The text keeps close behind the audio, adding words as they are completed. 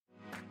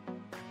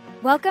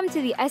Welcome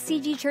to the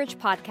SCG Church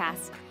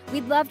podcast.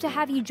 We'd love to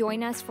have you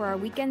join us for our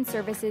weekend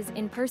services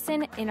in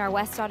person in our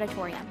West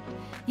Auditorium.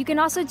 You can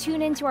also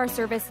tune into our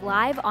service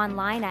live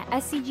online at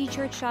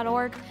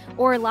scgchurch.org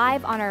or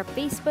live on our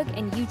Facebook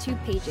and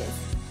YouTube pages.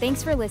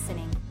 Thanks for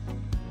listening.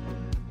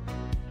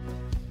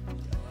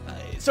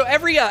 So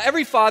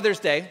every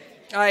Father's Day,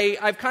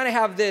 I've kind of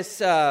have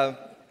this, I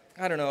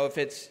don't know if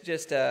it's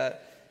just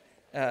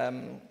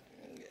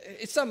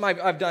it's something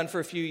I've done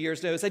for a few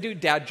years now, is I do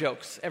dad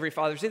jokes every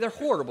Father's Day. They're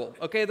horrible,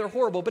 okay? They're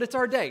horrible, but it's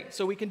our day,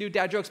 so we can do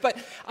dad jokes. But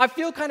I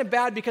feel kind of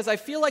bad because I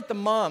feel like the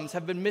moms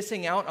have been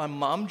missing out on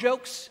mom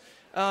jokes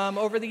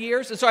over the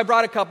years. And so I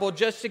brought a couple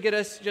just to get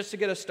us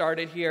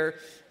started here.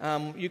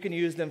 You can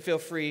use them, feel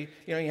free.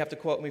 You don't have to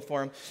quote me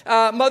for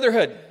them.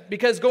 Motherhood,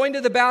 because going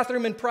to the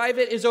bathroom in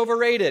private is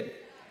overrated.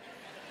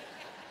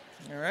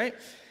 All right?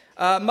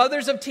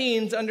 Mothers of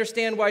teens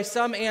understand why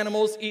some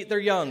animals eat their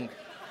young.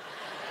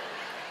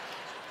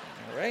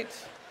 All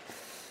right.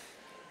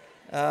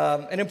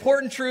 An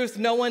important truth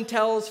no one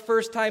tells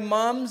first-time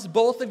moms: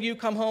 both of you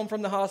come home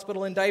from the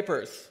hospital in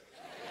diapers.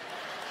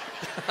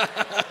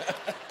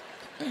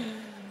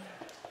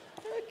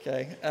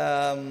 Okay,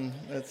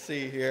 let's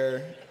see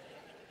here.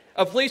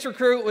 A police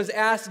recruit was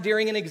asked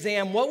during an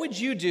exam, what would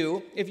you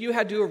do if you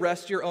had to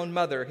arrest your own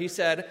mother? He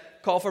said,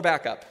 call for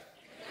backup.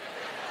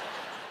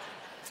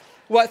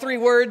 What 3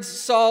 words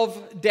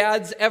solve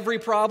dad's every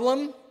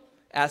problem?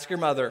 Ask your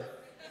mother.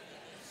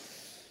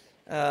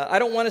 I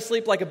don't want to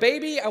sleep like a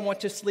baby. I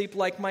want to sleep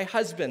like my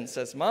husband,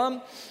 says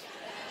mom.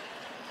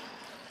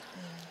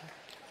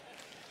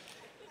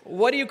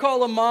 What do you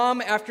call a mom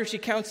after she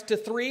counts to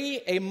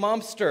 3? A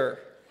momster.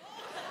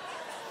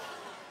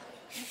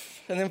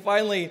 And then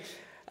finally,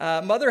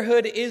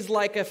 motherhood is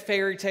like a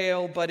fairy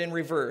tale, but in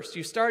reverse.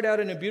 You start out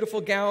in a beautiful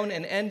gown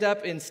and end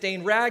up in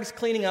stained rags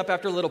cleaning up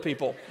after little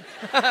people.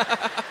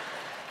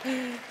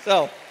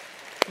 So,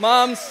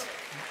 moms,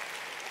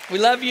 we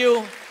love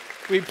you.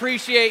 We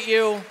appreciate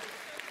you.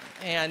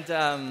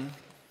 And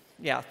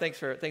thanks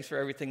for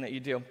everything that you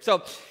do.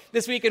 So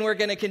this weekend we're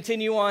going to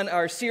continue on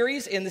our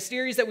series, and the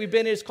series that we've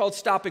been in is called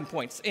Stopping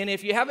Points. And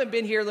if you haven't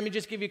been here, let me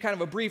just give you kind of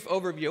a brief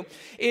overview.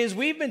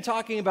 We've been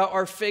talking about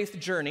our faith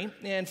journey,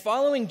 and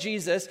following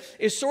Jesus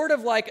is sort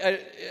of like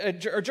a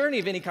journey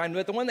of any kind,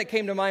 but the one that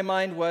came to my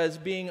mind was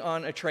being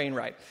on a train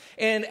ride.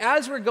 And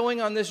as we're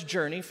going on this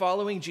journey,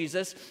 following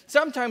Jesus,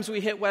 sometimes we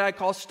hit what I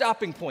call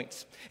stopping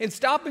points. And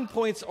stopping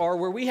points are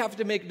where we have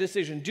to make a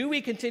decision. Do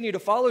we continue to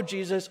follow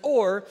Jesus,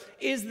 or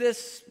is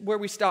this where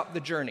we stop the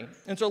journey?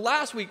 And so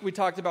last week we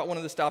talked about one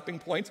of the stopping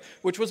points,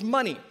 which was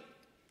money.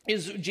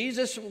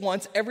 Jesus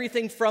wants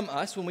everything from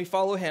us when we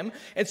follow him,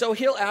 and so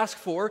he'll ask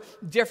for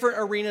different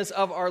arenas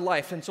of our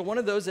life. And so one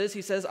of those is,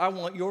 he says, I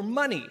want your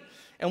money.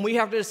 And we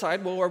have to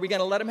decide, well, are we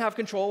going to let him have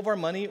control of our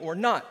money or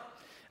not?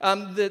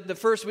 The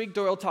first week,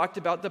 Doyle talked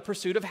about the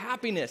pursuit of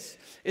happiness.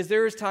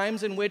 There's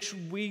times in which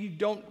we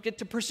don't get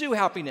to pursue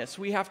happiness.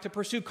 We have to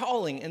pursue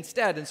calling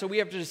instead. And so we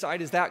have to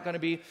decide, is that going to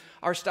be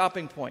our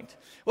stopping point?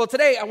 Well,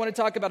 today I want to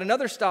talk about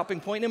another stopping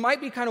point. It might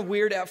be kind of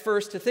weird at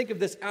first to think of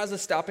this as a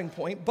stopping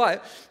point,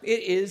 but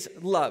it is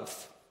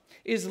love.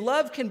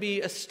 Love can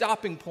be a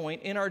stopping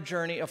point in our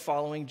journey of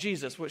following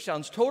Jesus, which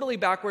sounds totally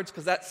backwards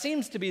because that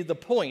seems to be the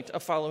point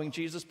of following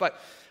Jesus, but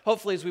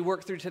hopefully as we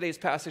work through today's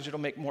passage, it'll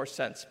make more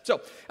sense. So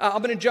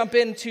I'm going to jump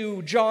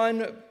into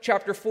John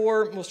chapter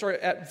 4. We'll start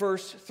at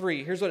verse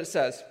 3. Here's what it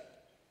says.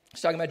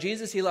 It's talking about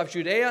Jesus. He left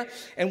Judea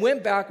and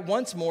went back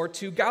once more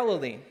to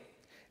Galilee.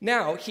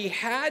 Now, he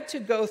had to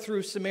go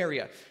through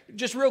Samaria.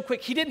 Just real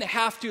quick, he didn't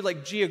have to,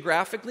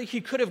 geographically.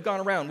 He could have gone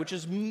around, which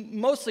is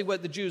mostly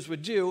what the Jews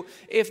would do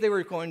if they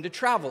were going to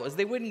travel, is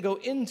they wouldn't go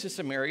into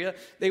Samaria.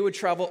 They would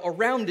travel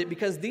around it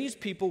because these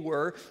people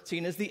were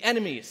seen as the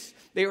enemies.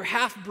 They were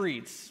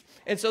half-breeds.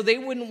 And so they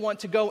wouldn't want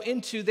to go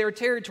into their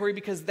territory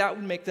because that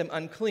would make them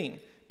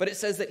unclean. But it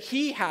says that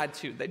he had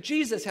to, that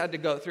Jesus had to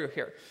go through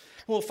here.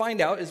 We'll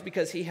find out is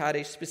because he had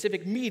a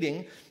specific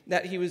meeting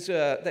that he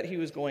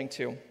was going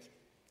to.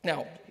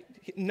 Now,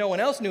 no one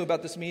else knew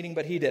about this meeting,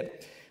 but he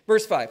did.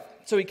 Verse 5,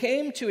 so he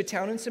came to a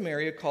town in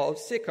Samaria called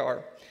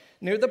Sychar,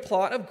 near the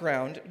plot of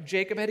ground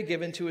Jacob had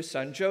given to his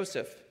son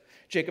Joseph.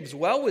 Jacob's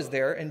well was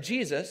there, and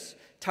Jesus,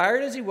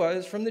 tired as he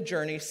was from the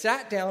journey,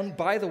 sat down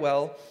by the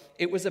well.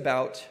 It was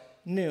about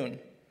noon.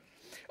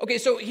 Okay,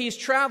 so he's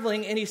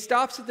traveling, and he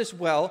stops at this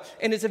well,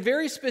 and it's a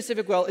very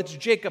specific well. It's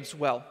Jacob's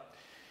well.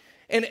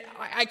 And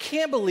I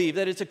can't believe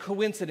that it's a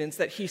coincidence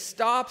that he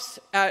stops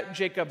at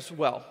Jacob's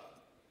well.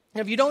 Now,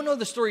 if you don't know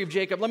the story of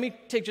Jacob, let me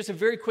take just a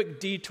very quick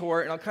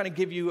detour, and I'll kind of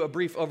give you a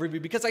brief overview,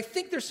 because I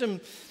think there's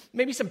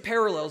maybe some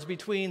parallels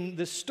between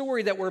the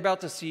story that we're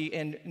about to see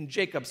and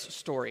Jacob's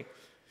story.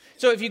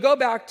 So if you go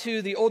back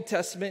to the Old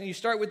Testament, you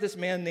start with this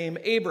man named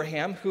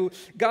Abraham, who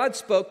God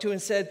spoke to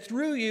and said,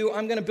 through you,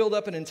 I'm going to build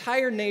up an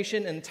entire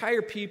nation, an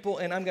entire people,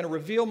 and I'm going to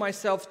reveal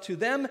myself to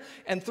them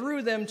and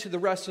through them to the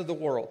rest of the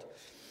world.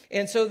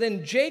 And so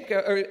then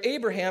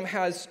Abraham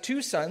has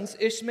two sons,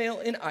 Ishmael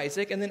and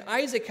Isaac, and then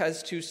Isaac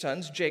has two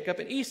sons, Jacob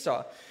and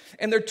Esau.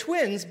 And they're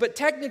twins, but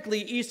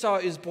technically Esau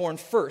is born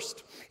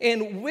first.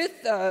 And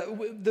with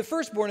the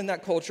firstborn in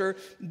that culture,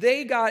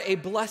 they got a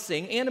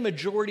blessing and a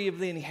majority of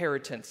the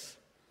inheritance.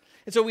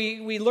 And so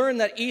we learn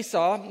that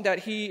Esau, that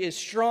he is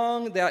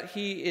strong, that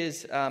he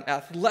is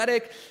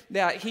athletic,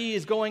 that he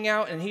is going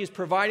out and he is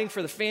providing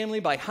for the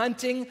family by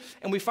hunting.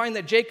 And we find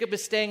that Jacob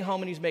is staying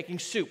home and he's making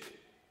soup.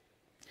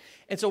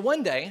 And so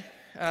one day,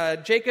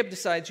 Jacob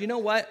decides, you know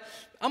what?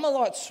 I'm a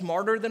lot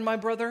smarter than my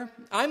brother.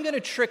 I'm going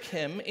to trick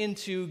him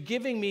into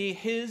giving me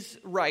his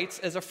rights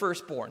as a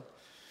firstborn.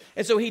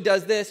 And so he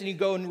does this, and you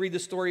go and read the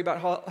story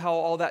about how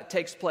all that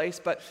takes place.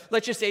 But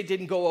let's just say it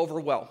didn't go over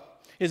well.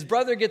 His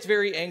brother gets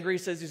very angry,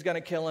 says he's going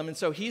to kill him, and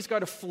so he's got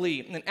to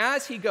flee. And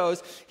as he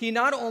goes, he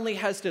not only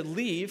has to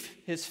leave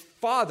his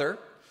father,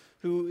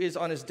 who is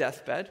on his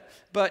deathbed,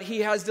 but he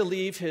has to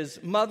leave his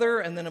mother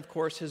and then, of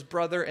course, his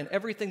brother and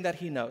everything that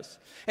he knows.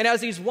 And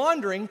as he's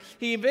wandering,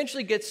 he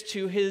eventually gets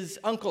to his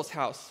uncle's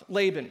house,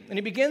 Laban, and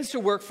he begins to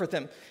work for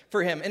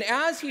him. And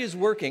as he is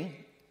working,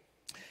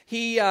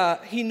 he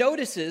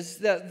notices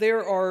that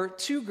there are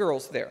two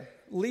girls there,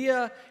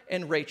 Leah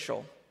and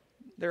Rachel.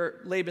 They're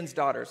Laban's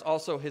daughters,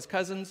 also his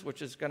cousins,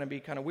 which is going to be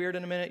kind of weird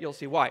in a minute. You'll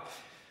see why.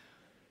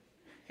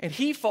 And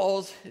he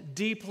falls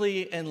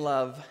deeply in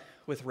love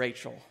with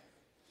Rachel.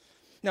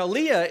 Now,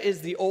 Leah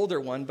is the older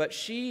one, but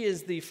she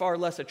is the far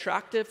less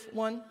attractive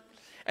one.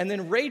 And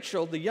then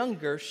Rachel, the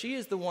younger, she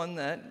is the one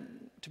that,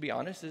 to be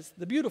honest, is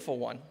the beautiful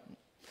one.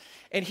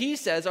 And he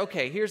says,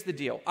 okay, here's the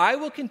deal. I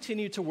will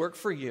continue to work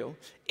for you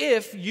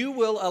if you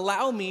will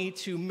allow me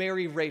to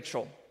marry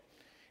Rachel.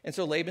 And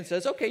so Laban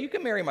says, okay, you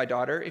can marry my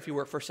daughter if you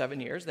work for 7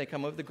 years. They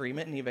come up with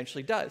agreement, and he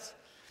eventually does.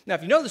 Now,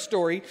 if you know the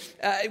story,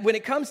 when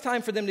it comes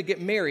time for them to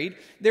get married,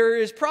 there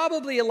is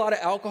probably a lot of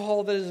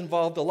alcohol that is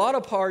involved, a lot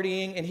of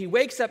partying, and he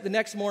wakes up the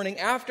next morning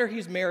after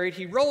he's married,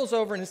 he rolls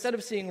over, and instead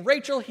of seeing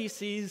Rachel, he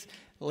sees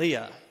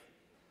Leah.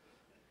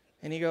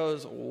 And he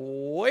goes,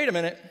 wait a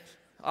minute,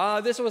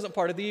 this wasn't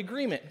part of the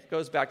agreement.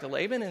 Goes back to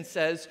Laban and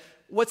says,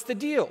 what's the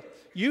deal?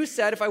 You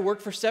said if I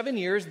worked for 7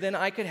 years, then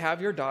I could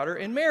have your daughter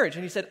in marriage.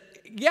 And he said,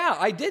 yeah,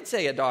 I did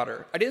say a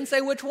daughter. I didn't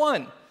say which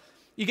one.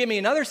 You give me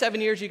another 7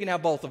 years, you can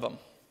have both of them.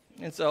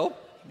 And so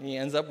he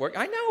ends up working.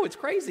 I know, it's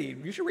crazy.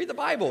 You should read the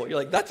Bible. You're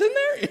like, that's in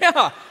there?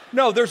 Yeah.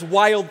 No, there's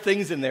wild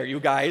things in there, you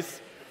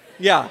guys.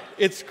 Yeah,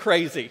 it's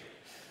crazy.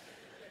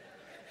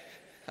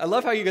 I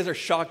love how you guys are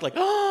shocked, like,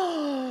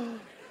 oh,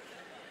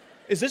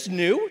 is this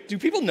new? Do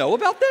people know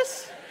about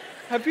this?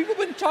 Have people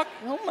been talking?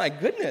 Oh my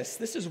goodness,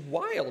 this is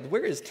wild.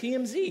 Where is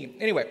TMZ?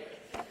 Anyway,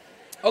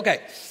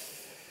 okay.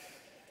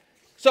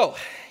 So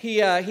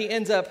he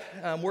ends up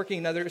working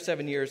another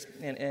 7 years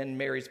and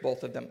marries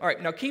both of them. All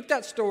right, now keep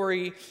that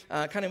story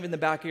kind of in the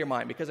back of your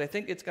mind because I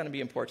think it's going to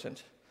be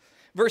important.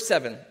 Verse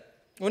 7,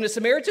 when a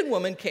Samaritan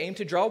woman came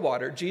to draw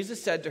water,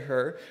 Jesus said to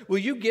her, will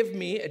you give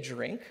me a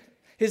drink?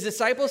 His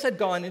disciples had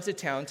gone into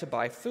town to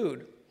buy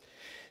food.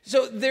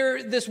 So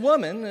this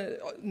woman,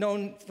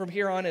 known from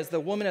here on as the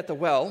woman at the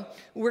well,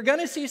 we're going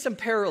to see some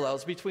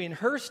parallels between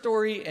her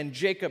story and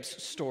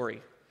Jacob's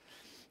story.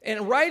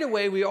 And right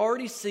away, we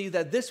already see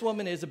that this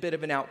woman is a bit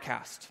of an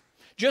outcast.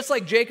 Just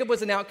like Jacob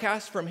was an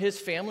outcast from his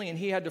family and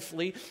he had to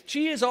flee,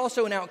 she is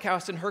also an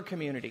outcast in her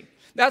community.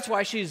 That's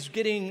why she's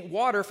getting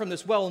water from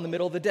this well in the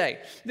middle of the day.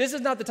 This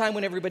is not the time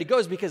when everybody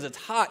goes because it's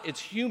hot,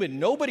 it's humid,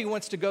 nobody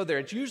wants to go there.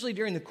 It's usually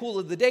during the cool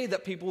of the day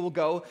that people will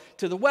go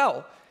to the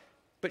well.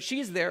 But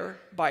she's there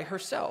by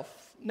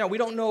herself. Now, we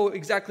don't know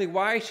exactly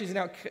why she's an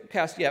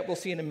outcast yet. We'll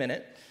see in a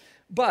minute.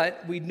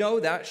 But we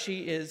know that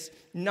she is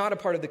not a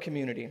part of the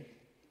community.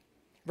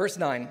 Verse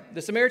 9,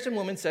 the Samaritan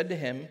woman said to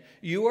him,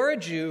 you are a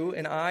Jew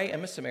and I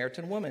am a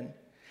Samaritan woman.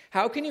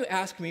 How can you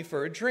ask me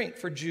for a drink?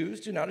 For Jews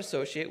do not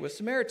associate with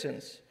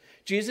Samaritans.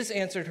 Jesus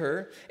answered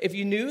her, if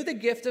you knew the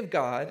gift of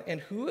God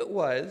and who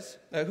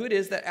it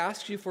is that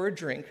asks you for a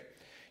drink,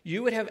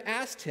 you would have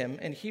asked him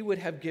and he would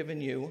have given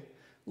you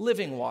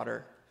living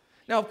water.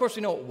 Now, of course,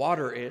 we know what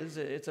water is.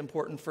 It's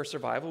important for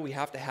survival. We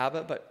have to have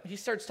it. But he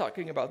starts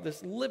talking about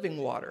this living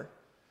water.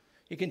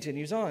 He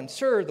continues on.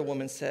 Sir, the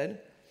woman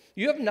said,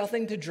 you have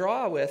nothing to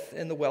draw with,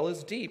 and the well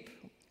is deep.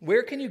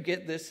 Where can you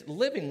get this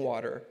living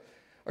water?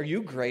 Are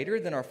you greater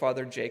than our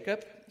father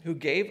Jacob, who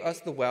gave us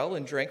the well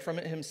and drank from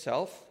it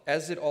himself,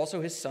 as did also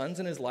his sons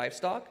and his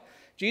livestock?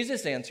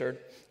 Jesus answered,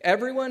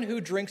 everyone who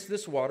drinks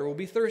this water will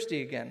be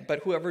thirsty again,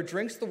 but whoever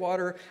drinks the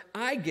water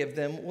I give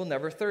them will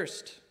never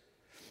thirst.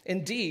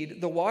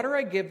 Indeed, the water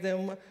I give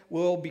them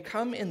will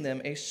become in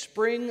them a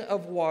spring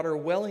of water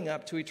welling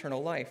up to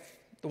eternal life.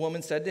 The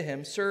woman said to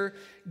him, sir,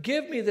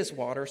 give me this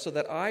water so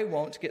that I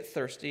won't get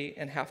thirsty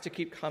and have to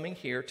keep coming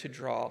here to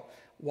draw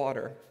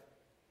water.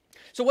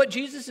 So what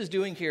Jesus is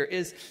doing here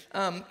is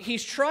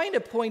he's trying to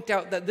point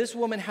out that this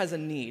woman has a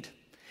need.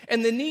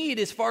 And the need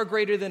is far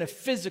greater than a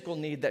physical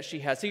need that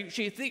she has.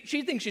 She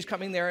thinks she's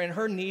coming there and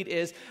her need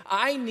is,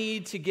 I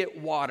need to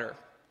get water.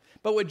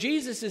 But what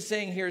Jesus is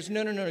saying here is,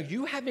 no,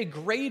 you have a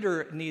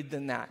greater need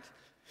than that.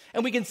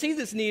 And we can see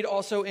this need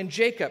also in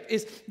Jacob.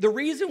 Is the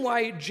reason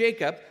why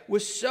Jacob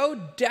was so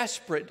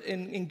desperate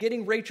in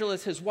getting Rachel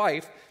as his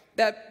wife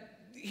that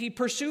he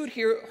pursued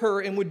her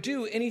and would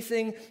do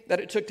anything that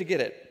it took to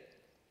get it.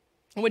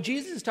 And what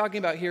Jesus is talking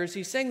about here is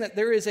he's saying that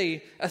there is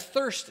a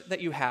thirst that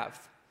you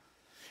have.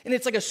 And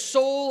it's like a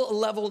soul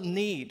level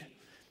need.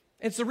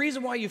 It's the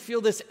reason why you feel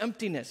this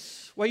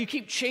emptiness, why you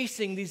keep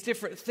chasing these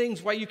different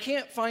things, why you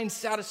can't find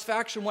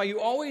satisfaction, why you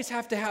always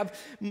have to have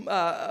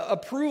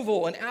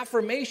approval and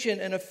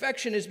affirmation and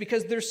affection, is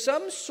because there's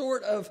some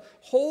sort of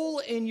hole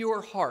in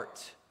your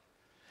heart.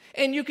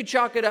 And you could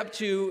chalk it up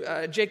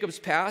to Jacob's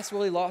past.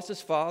 Well, he lost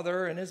his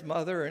father and his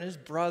mother and his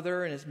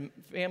brother, and his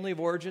family of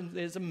origin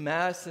is a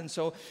mess. And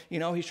so,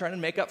 he's trying to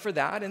make up for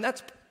that. And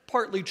that's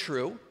partly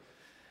true.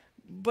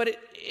 But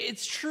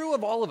it's true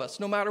of all of us,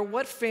 no matter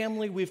what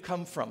family we've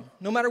come from,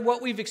 no matter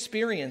what we've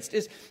experienced,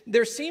 is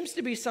there seems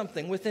to be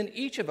something within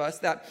each of us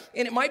that,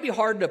 and it might be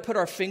hard to put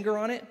our finger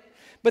on it,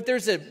 but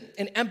there's an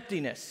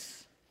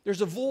emptiness, there's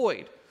a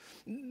void,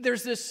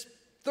 there's this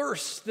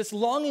thirst, this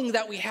longing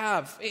that we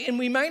have, and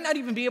we might not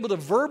even be able to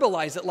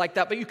verbalize it like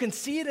that, but you can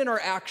see it in our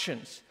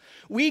actions.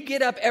 We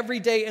get up every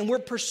day and we're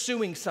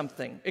pursuing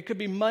something. It could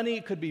be money,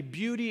 it could be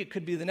beauty, it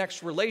could be the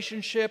next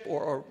relationship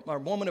or our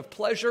moment of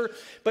pleasure.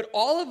 But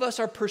all of us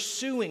are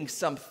pursuing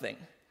something.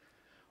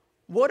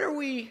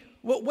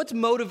 What's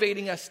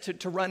motivating us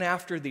to run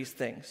after these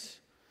things?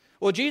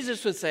 Well,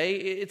 Jesus would say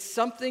it's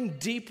something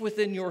deep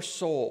within your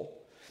soul.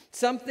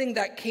 Something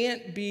that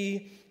can't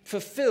be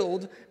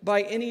fulfilled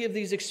by any of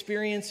these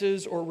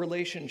experiences or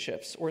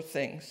relationships or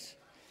things.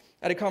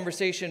 I had a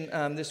conversation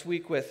this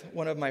week with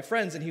one of my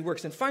friends, and he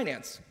works in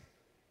finance.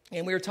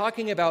 And we were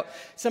talking about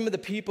some of the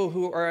people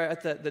who are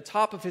at the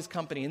top of his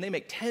company, and they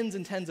make tens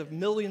and tens of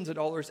millions of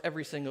dollars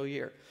every single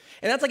year.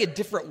 And that's like a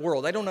different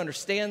world. I don't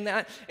understand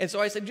that. And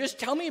so I said, just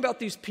tell me about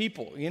these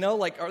people.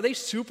 Are they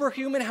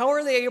superhuman? How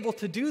are they able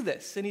to do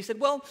this? And he said,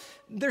 well,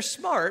 they're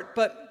smart,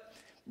 but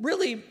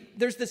really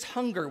there's this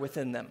hunger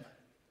within them.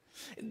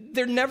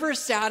 They're never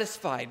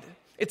satisfied.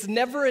 It's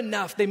never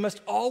enough. They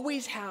must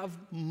always have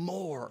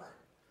more.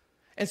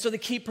 And so they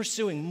keep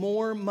pursuing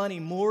more money,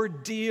 more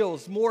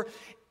deals, more.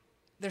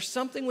 There's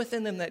something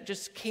within them that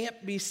just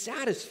can't be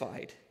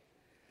satisfied.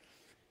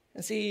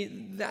 And see,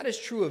 that is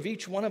true of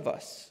each one of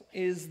us,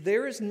 is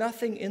there is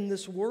nothing in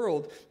this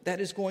world that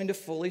is going to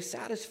fully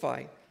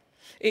satisfy.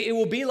 It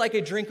will be like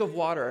a drink of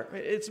water.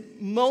 It's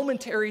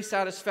momentary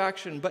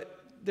satisfaction,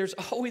 but there's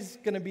always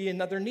going to be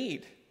another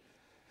need.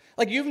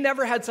 Like you've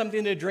never had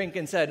something to drink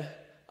and said,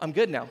 I'm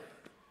good now.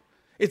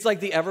 It's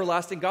like the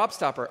everlasting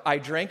gobstopper. I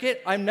drank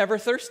it, I'm never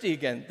thirsty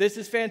again. This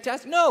is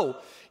fantastic. No,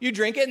 you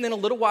drink it, and then a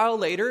little while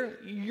later,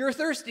 you're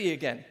thirsty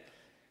again.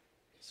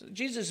 So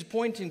Jesus is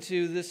pointing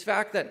to this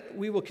fact that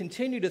we will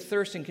continue to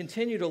thirst and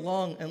continue to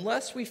long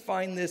unless we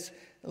find this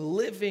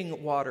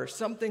living water,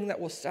 something that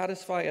will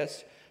satisfy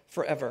us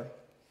forever.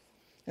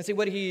 And see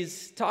what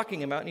he's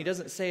talking about, and he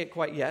doesn't say it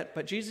quite yet,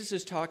 but Jesus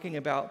is talking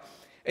about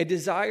a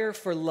desire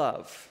for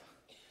love.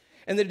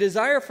 And the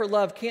desire for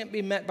love can't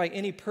be met by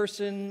any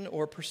person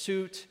or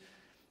pursuit.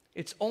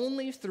 It's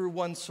only through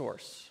one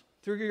source,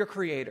 through your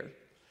Creator.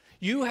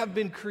 You have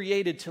been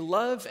created to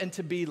love and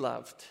to be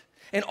loved.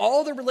 And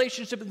all the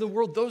relationships in the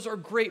world, those are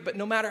great, but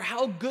no matter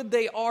how good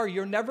they are,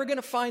 you're never going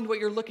to find what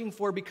you're looking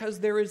for because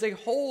there is a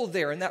hole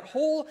there, and that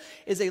hole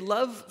is a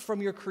love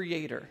from your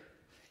Creator.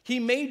 He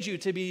made you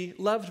to be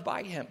loved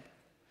by Him,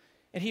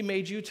 and He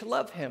made you to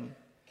love Him.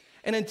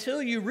 And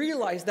until you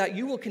realize that,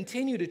 you will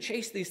continue to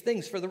chase these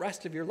things for the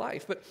rest of your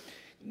life. But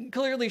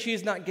clearly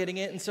she's not getting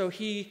it, and so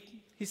he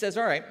says,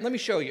 all right, let me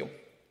show you.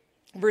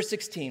 Verse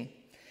 16,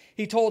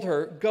 he told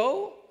her,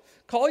 go,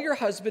 call your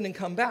husband and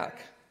come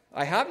back.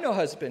 I have no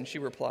husband, she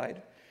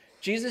replied.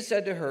 Jesus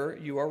said to her,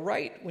 you are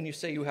right when you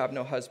say you have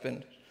no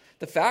husband.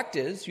 The fact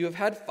is, you have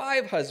had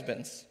 5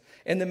 husbands,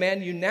 and the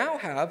man you now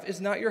have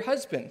is not your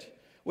husband.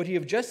 What you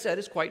have just said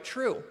is quite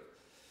true.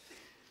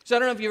 So I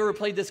don't know if you've ever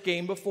played this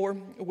game before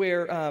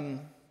where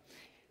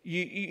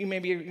you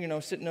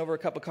maybe sitting over a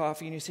cup of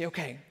coffee and you say,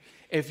 okay,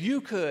 if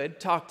you could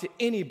talk to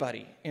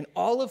anybody in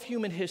all of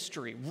human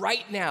history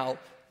right now,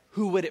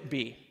 who would it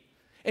be?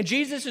 And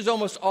Jesus is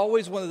almost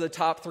always one of the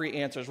top 3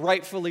 answers,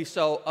 rightfully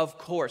so, of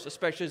course.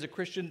 Especially as a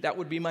Christian, that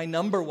would be my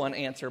number 1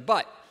 answer.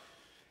 But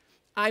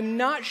I'm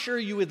not sure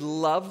you would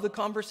love the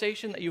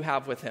conversation that you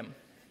have with him.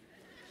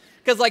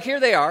 Because here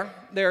they are,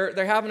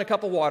 they're having a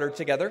cup of water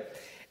together,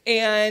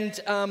 and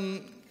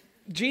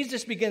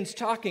Jesus begins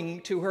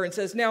talking to her and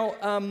says, now,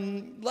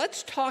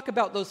 let's talk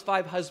about those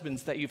 5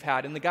 husbands that you've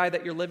had, and the guy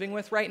that you're living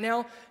with right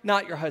now,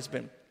 not your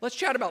husband. Let's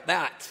chat about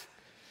that.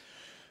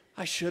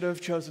 I should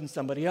have chosen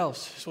somebody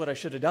else. That's what I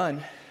should have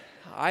done.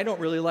 I don't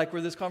really like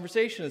where this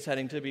conversation is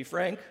heading, to be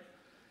frank.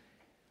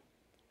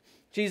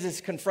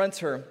 Jesus confronts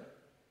her,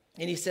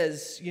 and he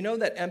says, you know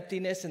that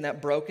emptiness and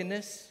that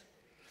brokenness?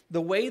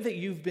 The way that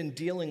you've been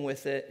dealing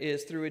with it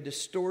is through a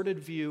distorted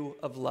view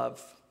of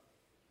love.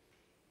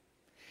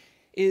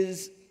 And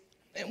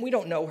we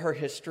don't know her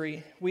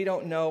history. We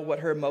don't know what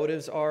her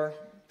motives are.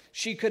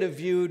 She could have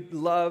viewed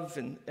love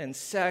and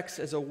sex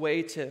as a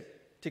way to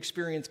to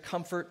experience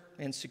comfort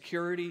and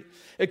security.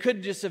 It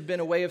could just have been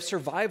a way of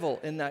survival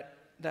in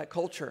that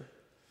culture.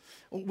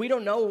 We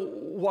don't know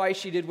why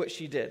she did what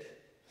she did.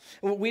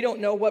 We don't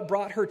know what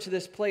brought her to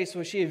this place.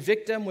 Was she a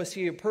victim? Was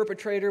she a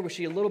perpetrator? Was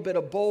she a little bit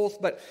of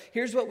both? But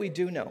here's what we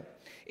do know,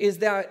 is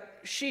that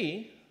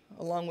she,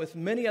 along with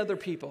many other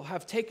people,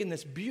 have taken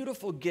this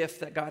beautiful gift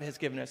that God has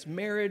given us,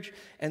 marriage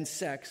and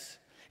sex,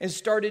 and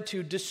started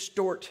to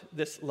distort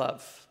this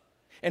love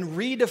and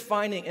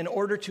redefining in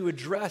order to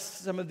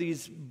address some of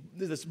this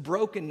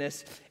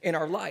brokenness in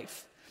our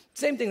life.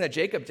 Same thing that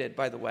Jacob did,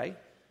 by the way,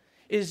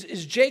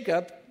 is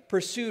Jacob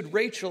pursued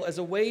Rachel as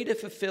a way to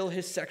fulfill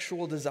his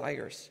sexual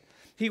desires.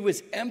 He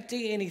was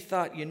empty and he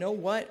thought, you know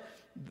what?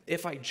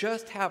 If I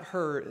just have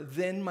her,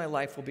 then my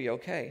life will be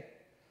okay.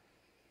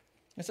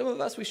 And some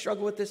of us, we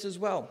struggle with this as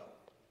well,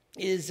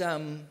 is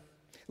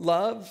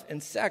love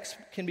and sex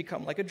can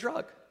become like a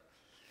drug.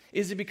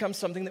 It becomes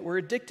something that we're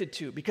addicted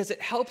to because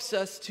it helps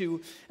us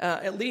to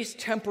at least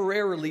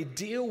temporarily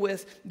deal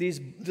with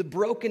the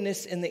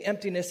brokenness and the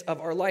emptiness of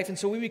our life. And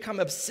so we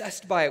become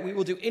obsessed by it. We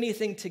will do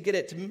anything to get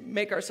it, to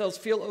make ourselves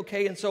feel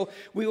okay. And so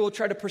we will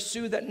try to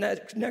pursue that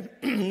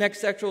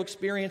next sexual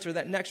experience or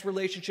that next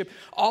relationship,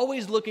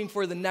 always looking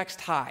for the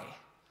next high.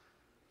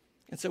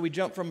 And so we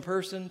jump from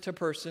person to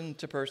person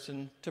to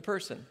person to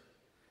person.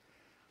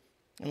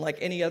 And like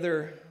any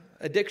other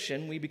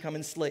addiction, we become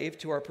enslaved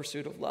to our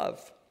pursuit of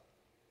love.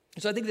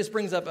 So I think this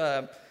brings up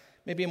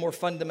maybe a more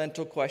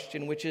fundamental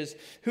question, which is,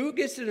 who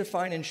gets to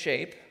define and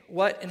shape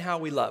what and how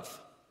we love?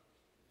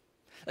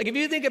 Like if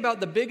you think about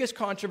the biggest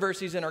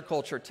controversies in our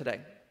culture today,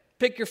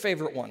 pick your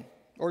favorite one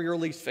or your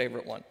least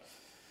favorite one.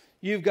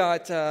 You've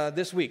got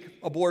this week,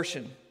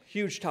 abortion,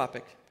 huge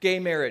topic, gay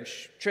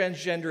marriage,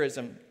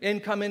 transgenderism,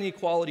 income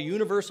inequality,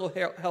 universal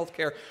health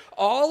care.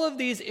 All of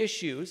these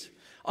issues,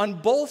 on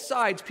both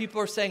sides,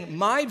 people are saying,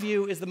 my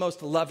view is the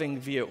most loving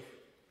view.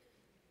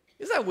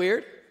 Isn't that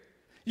weird?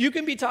 You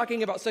can be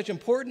talking about such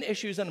important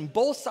issues, and on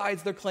both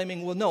sides they're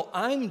claiming, well, no,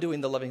 I'm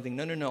doing the loving thing.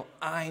 No,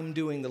 I'm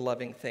doing the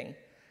loving thing.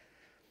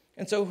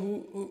 And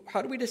so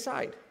how do we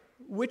decide?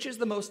 Which is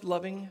the most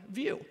loving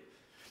view?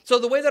 So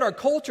the way that our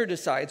culture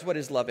decides what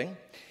is loving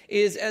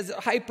is, as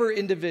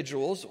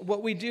hyper-individuals,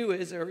 what we do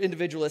is, or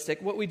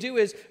individualistic, what we do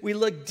is we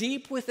look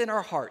deep within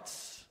our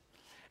hearts,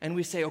 and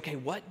we say, okay,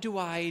 what do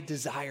I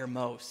desire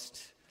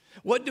most?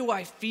 What do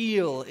I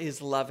feel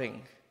is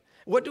loving?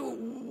 What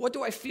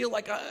do I feel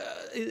like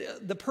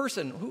the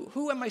person?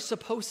 Who am I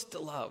supposed to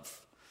love?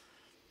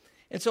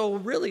 And so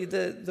really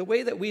the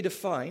way that we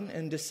define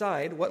and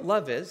decide what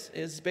love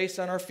is based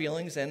on our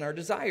feelings and our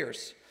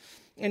desires.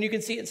 And you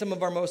can see it in some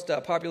of our most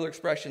popular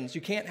expressions.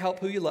 You can't help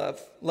who you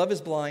love. Love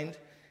is blind,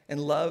 and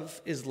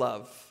love is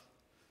love.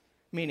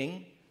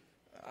 Meaning,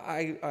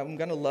 I'm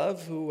going to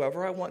love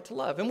whoever I want to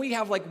love. And we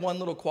have like one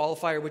little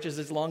qualifier, which is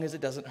as long as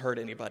it doesn't hurt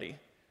anybody.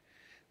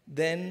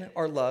 Then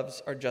our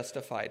loves are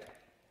justified.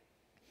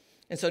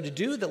 And so to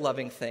do the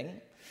loving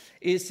thing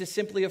is to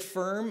simply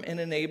affirm and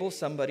enable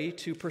somebody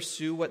to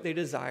pursue what they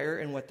desire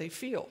and what they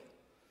feel.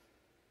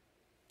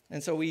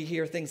 And so we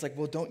hear things like,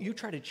 well, don't you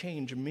try to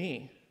change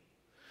me.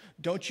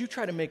 Don't you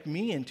try to make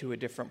me into a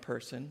different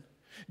person.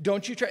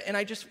 Don't you try, and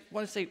I just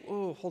want to say,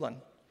 oh, hold on.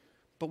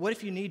 But what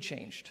if you need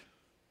changed?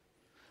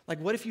 Like,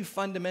 what if you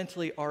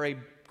fundamentally are a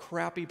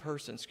crappy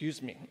person?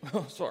 Excuse me.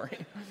 Oh, sorry.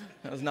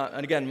 That was not,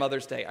 and again,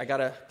 Mother's Day. I got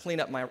to clean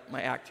up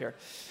my act here.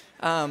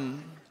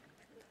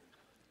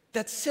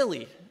 That's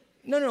silly.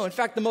 No. In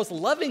fact, the most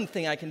loving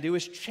thing I can do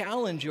is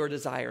challenge your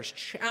desires,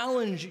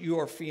 challenge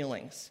your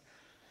feelings.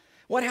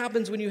 What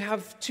happens when you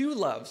have two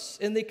loves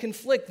and they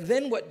conflict?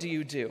 Then what do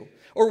you do?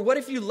 Or what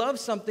if you love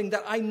something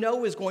that I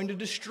know is going to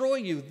destroy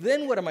you?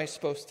 Then what am I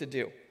supposed to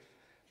do?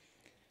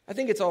 I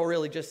think it's all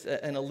really just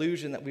an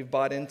illusion that we've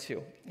bought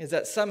into, is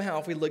that somehow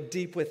if we look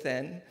deep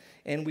within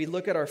and we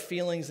look at our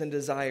feelings and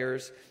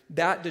desires,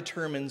 that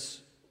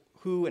determines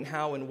who and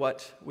how and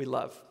what we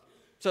love.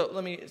 So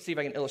let me see if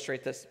I can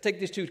illustrate this. Take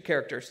these two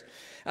characters.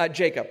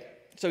 Jacob.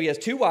 So he has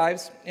two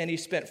wives, and he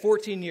spent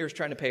 14 years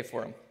trying to pay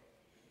for them.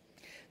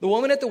 The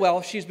woman at the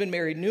well, she's been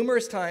married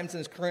numerous times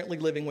and is currently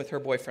living with her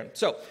boyfriend.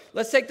 So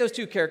let's take those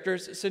two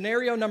characters.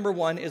 Scenario number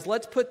one is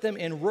let's put them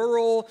in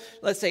rural,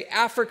 let's say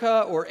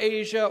Africa or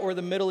Asia or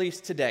the Middle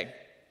East today.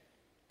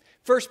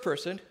 First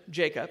person,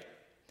 Jacob.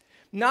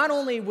 Not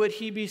only would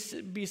he be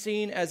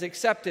seen as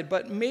accepted,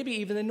 but maybe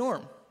even the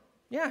norm.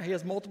 Yeah, he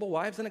has multiple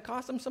wives, and it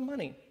costs him some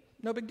money.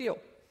 No big deal.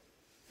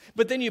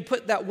 But then you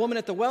put that woman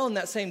at the well in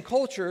that same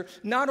culture,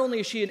 not only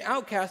is she an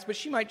outcast, but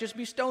she might just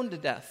be stoned to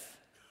death.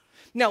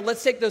 Now,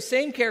 let's take those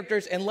same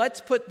characters and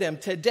let's put them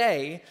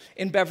today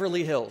in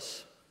Beverly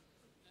Hills.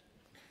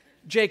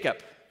 Jacob,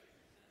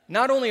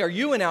 not only are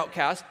you an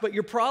outcast, but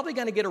you're probably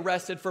going to get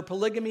arrested for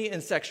polygamy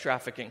and sex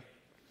trafficking.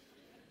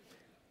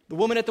 The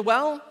woman at the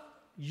well,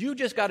 you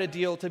just got a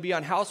deal to be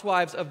on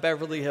Housewives of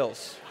Beverly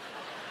Hills.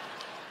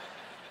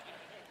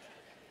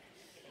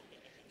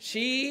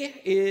 She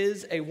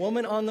is a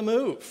woman on the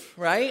move,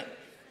 right?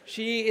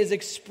 She is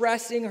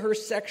expressing her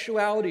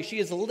sexuality. She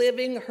is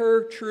living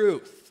her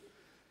truth.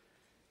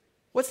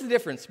 What's the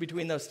difference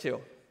between those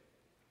two?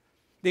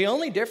 The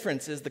only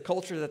difference is the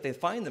culture that they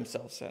find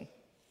themselves in.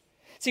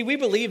 See, we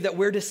believe that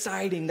we're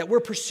deciding, that we're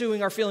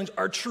pursuing our feelings,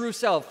 our true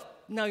self.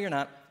 No, you're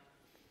not.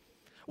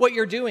 What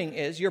you're doing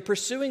is you're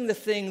pursuing the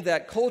thing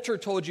that culture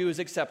told you is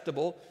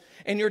acceptable,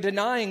 and you're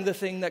denying the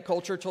thing that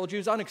culture told you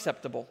is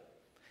unacceptable.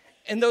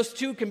 And those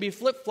two can be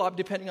flip-flopped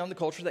depending on the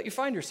culture that you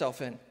find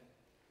yourself in.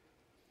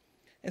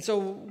 And so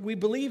we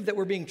believe that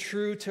we're being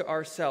true to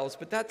ourselves,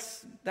 but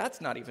that's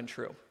not even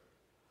true.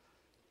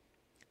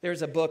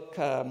 There's a book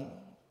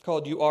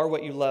called You Are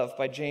What You Love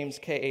by James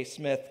K.A.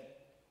 Smith.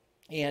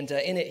 And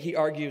in it, he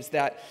argues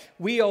that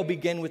we all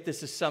begin with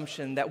this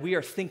assumption that we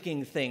are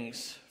thinking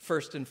things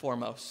first and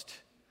foremost.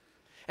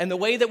 And the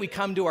way that we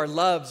come to our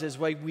loves is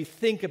why we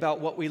think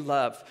about what we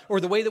love. Or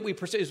the way that we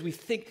pursue is we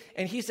think.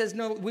 And he says,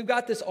 no, we've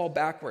got this all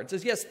backwards. He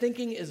says, yes,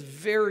 thinking is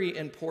very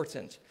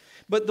important.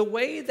 But the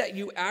way that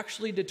you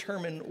actually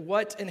determine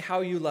what and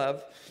how you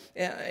love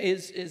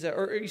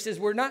or he says,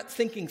 we're not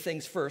thinking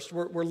things first,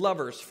 we're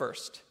lovers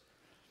first.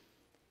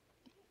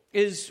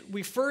 Is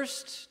we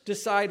first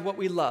decide what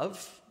we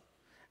love,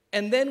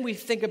 and then we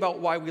think about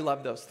why we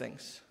love those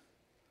things.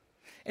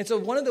 And so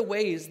one of the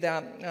ways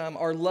that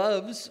our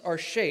loves are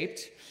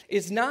shaped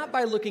is not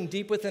by looking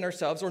deep within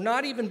ourselves or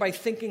not even by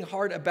thinking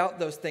hard about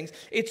those things.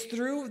 It's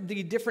through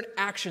the different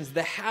actions,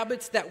 the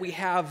habits that we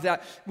have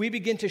that we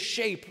begin to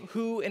shape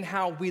who and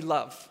how we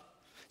love.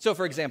 So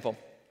for example,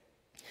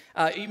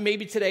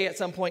 maybe today at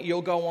some point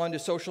you'll go on to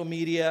social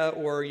media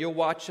or you'll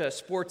watch a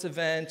sports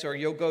event or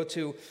you'll go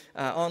to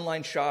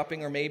online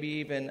shopping or maybe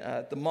even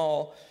the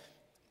mall.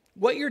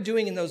 What you're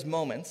doing in those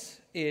moments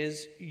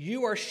is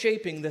you are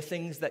shaping the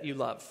things that you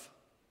love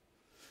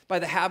by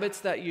the habits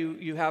that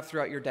you have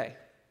throughout your day.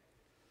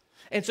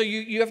 And so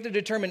you have to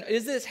determine,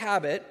 is this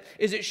habit,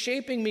 is it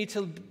shaping me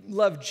to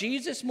love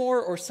Jesus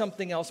more or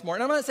something else more?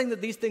 And I'm not saying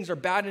that these things are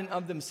bad in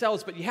of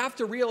themselves, but you have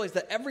to realize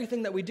that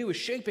everything that we do is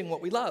shaping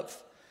what we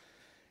love.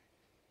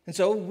 And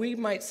so we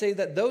might say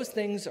that those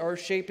things are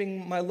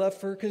shaping my love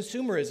for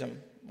consumerism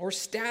or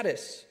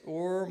status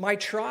or my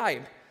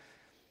tribe.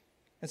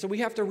 And so we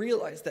have to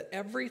realize that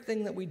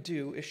everything that we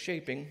do is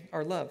shaping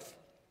our love.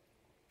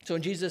 So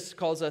when Jesus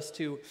calls us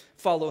to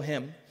follow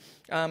him,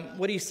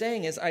 what he's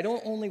saying is, I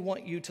don't only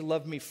want you to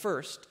love me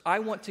first, I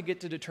want to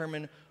get to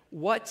determine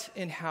what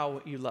and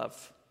how you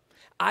love.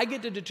 I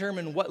get to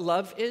determine what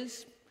love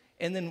is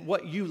and then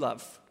what you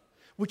love,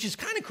 which is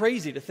kind of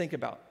crazy to think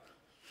about.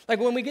 Like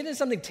when we get into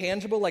something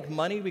tangible like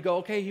money, we go,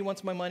 okay, he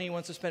wants my money, he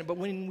wants to spend it. But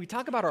when we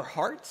talk about our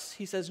hearts,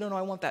 he says, no,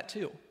 I want that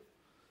too.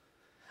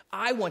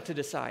 I want to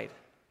decide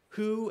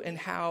who and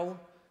how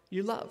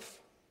you love.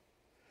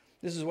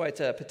 This is why it's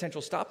a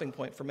potential stopping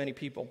point for many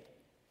people,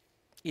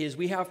 is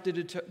we have to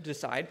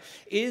decide,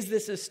 is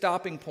this a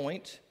stopping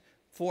point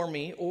for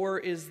me, or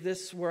is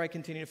this where I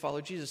continue to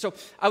follow Jesus? So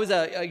I was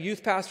a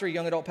youth pastor, a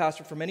young adult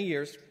pastor for many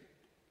years,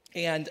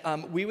 and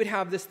we would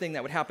have this thing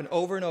that would happen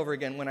over and over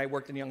again when I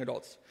worked in young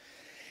adults,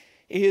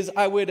 is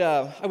I would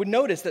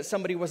notice that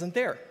somebody wasn't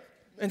there.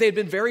 And they had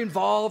been very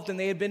involved and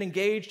they had been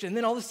engaged, and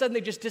then all of a sudden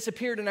they just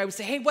disappeared, and I would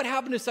say, hey, what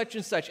happened to such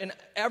and such? And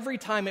every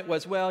time it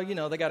was, well,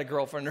 they got a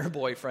girlfriend or a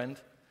boyfriend.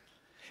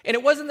 And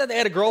it wasn't that they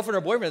had a girlfriend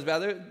or boyfriend,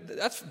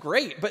 that's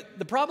great. But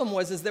the problem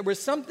was there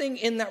was something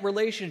in that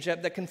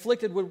relationship that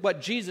conflicted with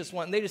what Jesus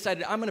wanted. And they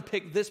decided, I'm going to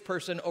pick this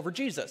person over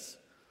Jesus.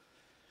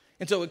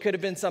 And so it could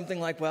have been something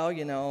like,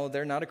 well,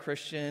 they're not a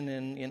Christian,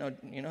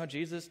 and how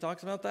Jesus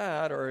talks about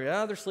that, or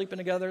they're sleeping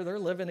together, they're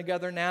living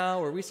together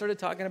now, or we started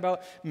talking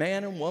about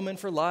man and woman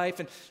for life,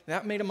 and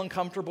that made them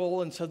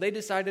uncomfortable, and so they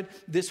decided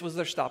this was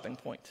their stopping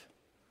point.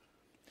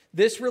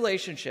 This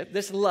relationship,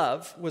 this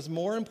love, was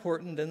more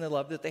important than the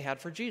love that they had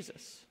for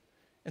Jesus.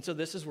 And so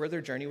this is where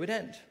their journey would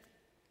end.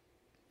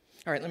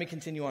 All right, let me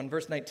continue on.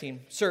 Verse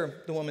 19.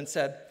 Sir, the woman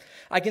said,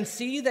 I can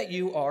see that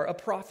you are a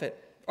prophet.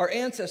 Our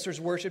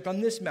ancestors worshipped on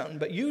this mountain,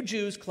 but you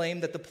Jews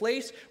claim that the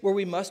place where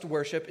we must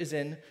worship is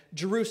in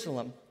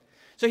Jerusalem.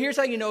 So here's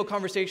how you know a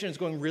conversation is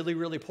going really,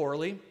 really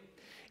poorly,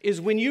 is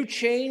when you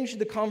change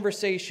the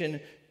conversation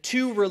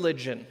to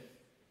religion.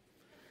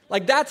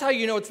 Like, that's how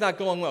you know it's not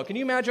going well. Can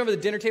you imagine over the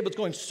dinner table it's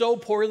going so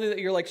poorly that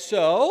you're like,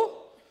 so,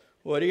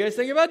 what do you guys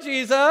think about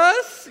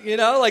Jesus?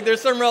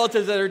 There's some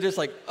relatives that are just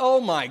like,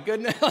 oh my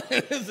goodness,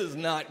 this is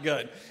not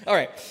good. All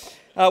right.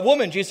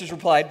 Woman, Jesus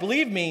replied,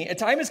 believe me, a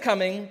time is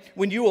coming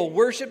when you will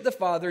worship the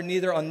Father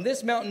neither on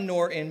this mountain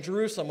nor in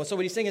Jerusalem. So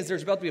what he's saying is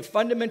there's about to be a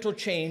fundamental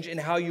change in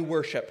how you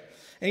worship.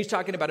 And he's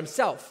talking about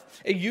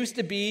himself. It used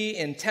to be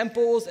in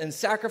temples and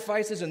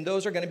sacrifices, and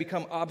those are going to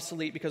become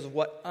obsolete because of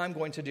what I'm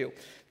going to do.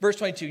 Verse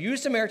 22, you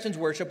Samaritans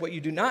worship what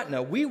you do not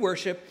know. We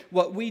worship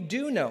what we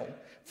do know,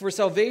 for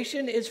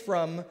salvation is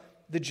from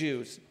the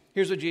Jews.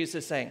 Here's what Jesus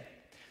is saying,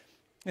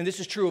 and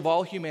this is true of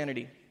all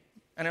humanity.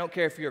 And I don't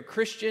care if you're a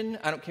Christian,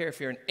 I don't care if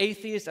you're an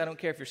atheist, I don't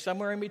care if you're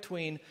somewhere in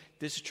between.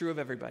 This is true of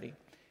everybody.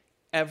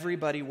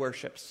 Everybody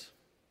worships.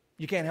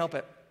 You can't help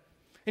it.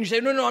 And you say,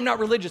 no, I'm not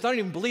religious. I don't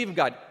even believe in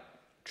God.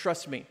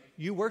 Trust me,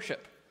 you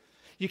worship.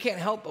 You can't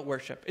help but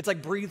worship. It's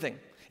like breathing.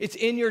 It's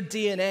in your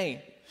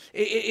DNA.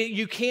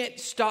 You can't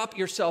stop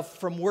yourself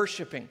from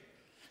worshiping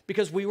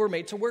because we were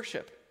made to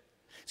worship.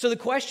 So the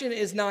question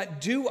is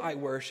not, do I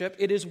worship?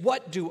 It is,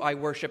 what do I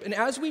worship? And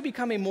as we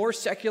become a more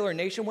secular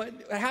nation, what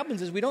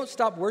happens is we don't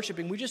stop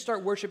worshiping. We just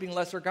start worshiping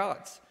lesser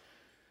gods.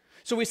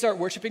 So we start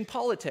worshiping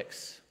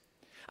politics.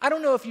 I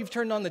don't know if you've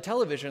turned on the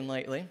television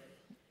lately,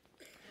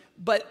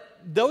 but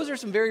those are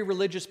some very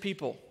religious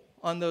people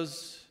on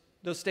those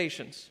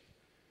stations.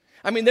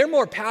 I mean, they're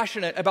more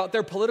passionate about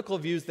their political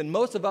views than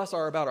most of us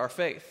are about our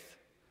faith.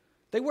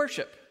 They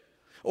worship.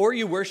 Or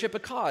you worship a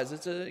cause.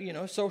 It's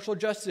a social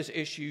justice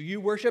issue. You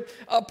worship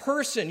a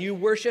person. You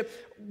worship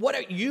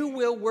what you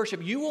will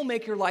worship. You will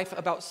make your life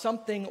about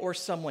something or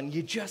someone.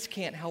 You just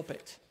can't help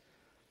it.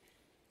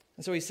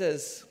 And so he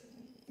says,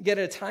 yet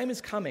a time is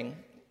coming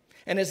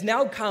and has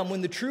now come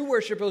when the true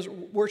worshipers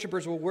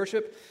will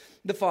worship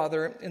the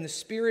Father in the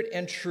Spirit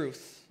and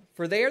truth.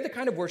 For they are the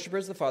kind of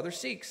worshipers the Father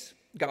seeks.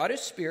 God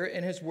is spirit,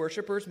 and his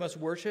worshipers must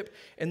worship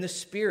in the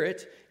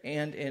Spirit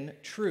and in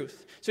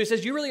truth. So he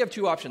says you really have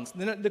two options.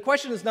 The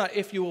question is not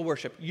if you will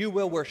worship. You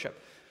will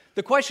worship.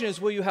 The question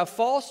is, will you have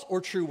false or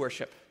true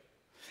worship?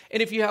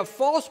 And if you have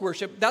false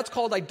worship, that's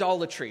called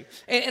idolatry.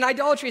 And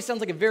idolatry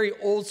sounds like a very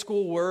old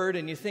school word,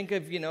 and you think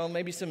of,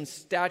 maybe some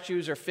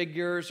statues or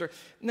figures or...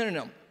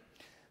 No.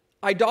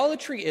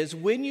 Idolatry is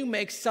when you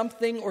make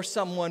something or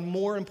someone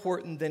more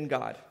important than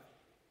God.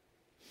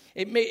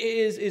 It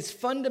is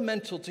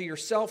fundamental to your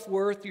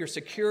self-worth, your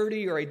security,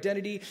 your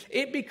identity.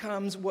 It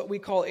becomes what we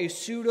call a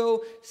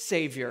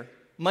pseudo-savior.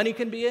 Money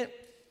can be it.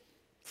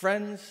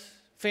 Friends,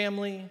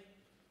 family,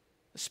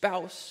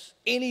 spouse,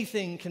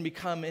 anything can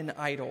become an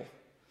idol.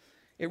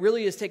 It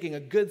really is taking a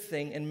good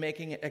thing and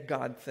making it a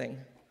God thing.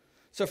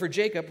 So for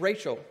Jacob,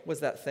 Rachel was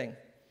that thing.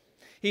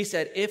 He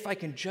said, if I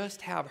can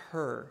just have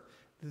her,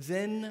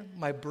 then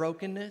my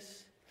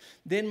brokenness,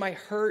 then my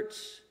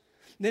hurts,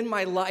 then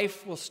my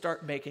life will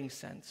start making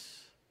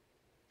sense.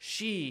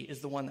 She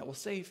is the one that will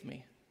save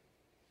me.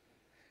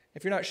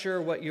 If you're not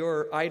sure what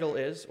your idol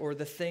is or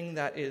the thing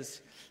that is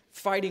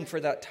fighting for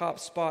that top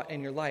spot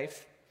in your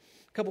life,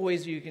 a couple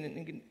ways you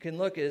can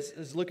look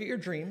is look at your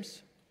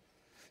dreams.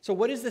 So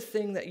what is the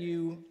thing that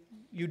you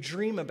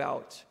dream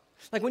about?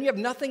 Like when you have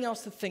nothing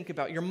else to think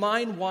about, your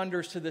mind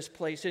wanders to this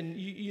place and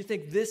you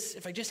think this,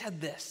 if I just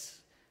had this,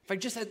 if I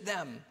just had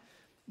them,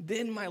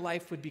 then my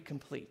life would be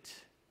complete.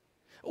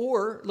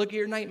 Or look at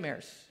your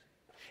nightmares.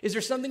 Is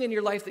there something in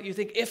your life that you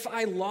think, if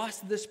I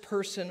lost this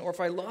person or if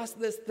I lost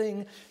this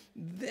thing,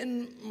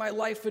 then my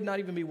life would not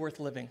even be worth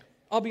living?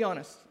 I'll be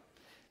honest.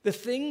 The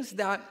things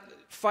that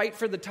fight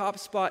for the top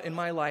spot in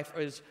my life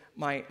is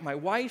my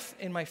wife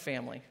and my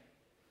family.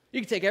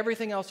 You can take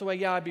everything else away.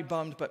 Yeah, I'd be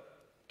bummed, but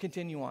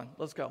continue on.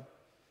 Let's go.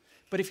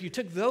 But if you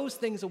took those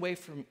things away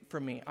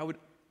from me, I would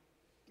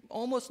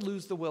almost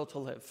lose the will to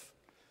live.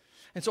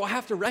 And so I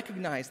have to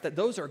recognize that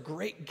those are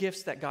great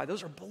gifts that God,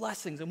 those are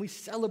blessings, and we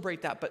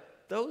celebrate that. But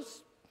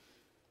those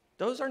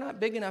are not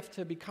big enough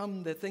to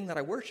become the thing that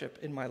I worship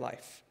in my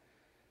life.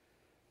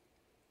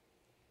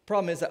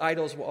 Problem is that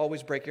idols will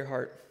always break your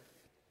heart.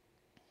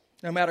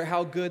 No matter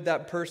how good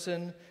that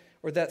person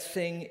or that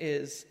thing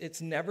is,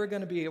 it's never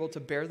going to be able to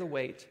bear the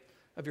weight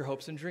of your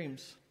hopes and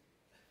dreams.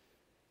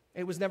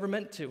 It was never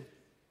meant to.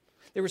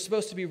 They were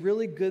supposed to be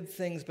really good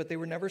things, but they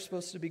were never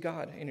supposed to be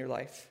God in your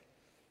life.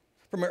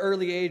 From an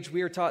early age,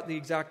 we are taught the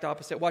exact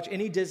opposite. Watch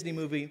any Disney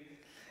movie,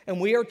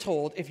 and we are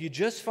told, if you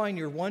just find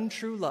your one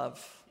true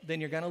love, then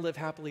you're going to live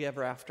happily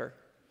ever after.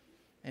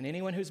 And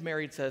anyone who's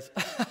married says,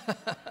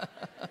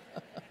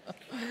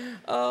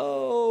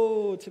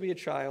 oh, to be a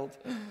child.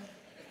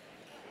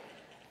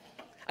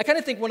 I kind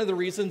of think one of the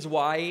reasons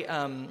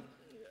why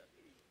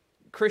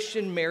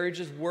Christian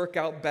marriages work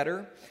out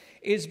better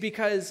is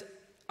because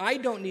I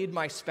don't need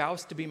my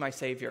spouse to be my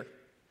savior.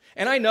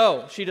 And I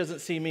know she doesn't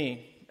see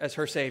me as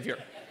her savior.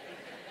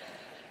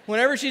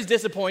 Whenever she's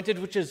disappointed,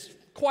 which is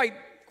quite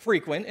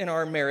frequent in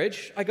our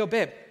marriage, I go,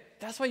 babe,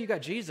 that's why you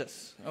got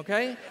Jesus,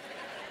 okay?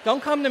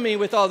 Don't come to me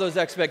with all those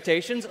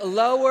expectations.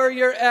 Lower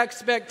your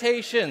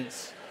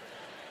expectations.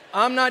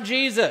 I'm not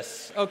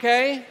Jesus,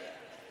 okay?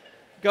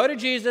 Go to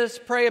Jesus,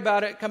 pray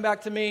about it, come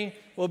back to me,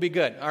 we'll be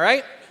good, all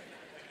right?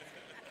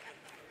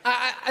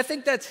 I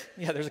think that's,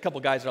 there's a couple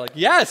guys that are like,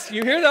 yes,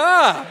 you hear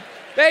that?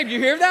 Babe, you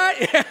hear that?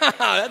 Yeah,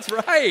 that's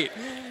right.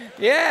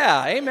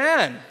 Yeah,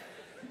 amen.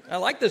 I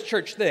like this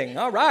church thing.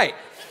 All right.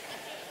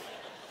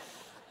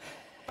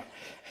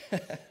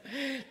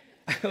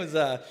 I was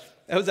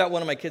at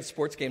one of my kids'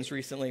 sports games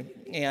recently,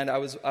 and I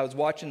was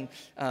watching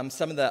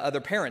some of the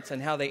other parents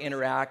and how they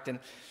interact, and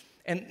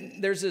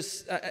there's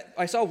this.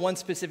 I saw one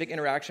specific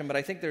interaction, but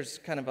I think there's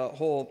kind of a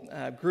whole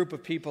group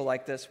of people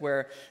like this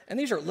where, and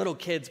these are little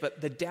kids,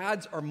 but the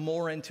dads are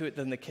more into it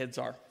than the kids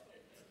are,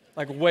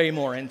 like way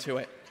more into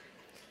it.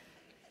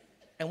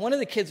 And one of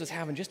the kids was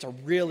having just a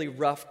really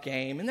rough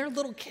game, and they're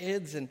little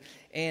kids, and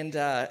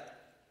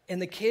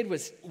the kid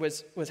was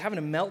having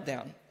a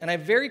meltdown. And I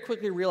very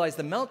quickly realized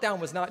the meltdown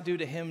was not due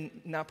to him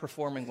not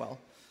performing well.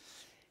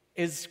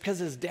 It's because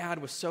his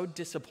dad was so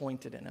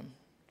disappointed in him.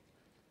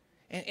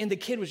 And the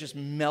kid was just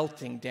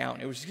melting down.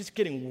 It was just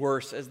getting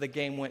worse as the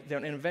game went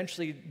down, and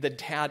eventually the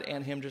dad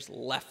and him just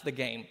left the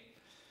game.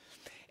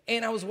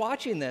 And I was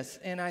watching this,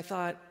 and I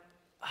thought,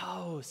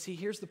 oh, see,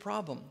 here's the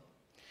problem.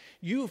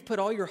 You've put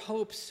all your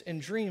hopes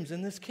and dreams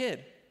in this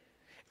kid.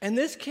 And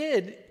this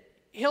kid,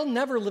 he'll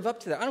never live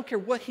up to that. I don't care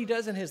what he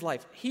does in his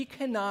life. He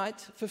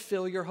cannot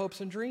fulfill your hopes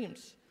and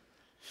dreams.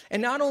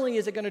 And not only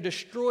is it going to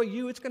destroy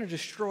you, it's going to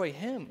destroy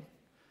him.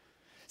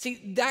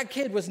 See, that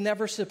kid was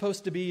never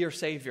supposed to be your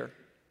savior.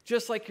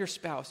 Just like your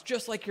spouse,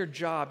 just like your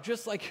job,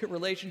 just like your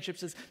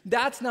relationships.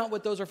 That's not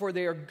what those are for.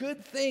 They are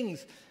good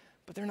things,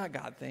 but they're not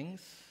God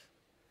things.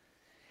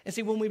 And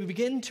see, when we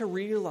begin to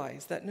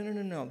realize that,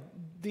 no,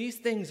 these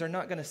things are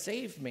not going to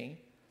save me,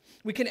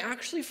 we can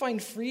actually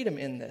find freedom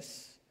in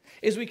this.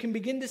 Is we can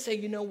begin to say,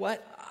 you know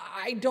what?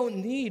 I don't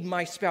need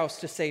my spouse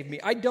to save me.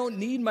 I don't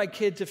need my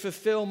kid to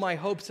fulfill my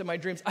hopes and my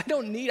dreams. I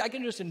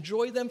can just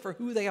enjoy them for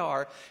who they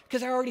are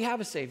because I already have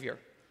a Savior.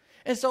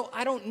 And so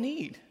I don't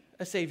need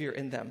a Savior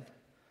in them.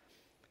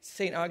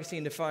 St.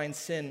 Augustine defines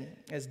sin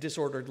as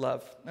disordered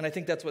love. And I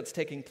think that's what's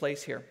taking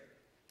place here.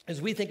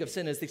 As we think of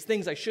sin as these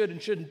things I should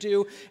and shouldn't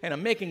do, and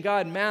I'm making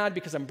God mad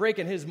because I'm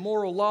breaking his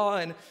moral law,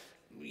 and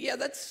yeah,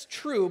 that's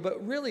true,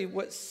 but really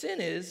what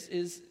sin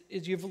is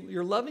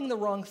you're loving the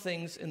wrong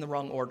things in the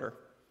wrong order.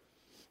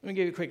 Let me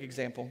give you a quick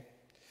example.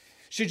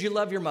 Should you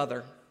love your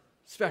mother,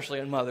 especially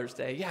on Mother's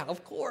Day? Yeah,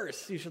 of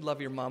course you should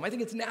love your mom. I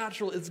think it's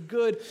natural, it's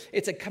good,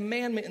 it's a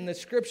commandment in the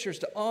scriptures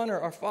to honor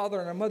our father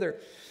and our mother.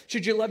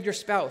 Should you love your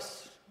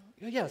spouse?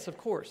 Yes, of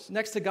course.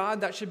 Next to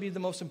God, that should be the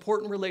most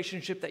important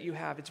relationship that you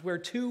have. It's where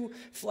two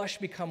flesh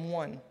become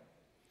one.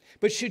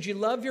 But should you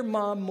love your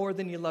mom more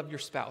than you love your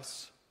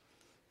spouse?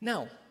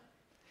 No.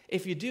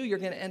 If you do, you're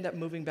going to end up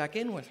moving back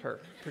in with her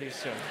pretty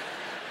soon.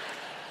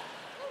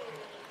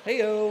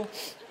 Hey-o.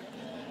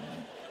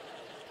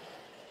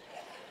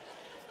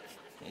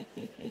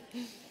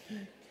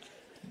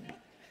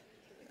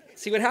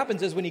 See, what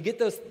happens is when you get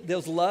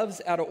those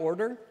loves out of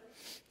order,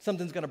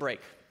 something's going to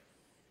break.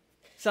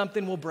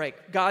 Something will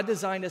break. God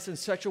designed us in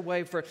such a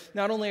way for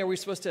not only are we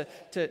supposed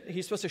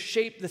He's supposed to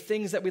shape the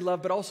things that we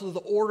love, but also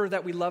the order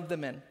that we love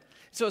them in.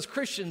 So as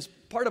Christians,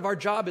 part of our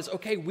job is,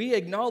 okay, we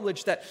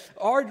acknowledge that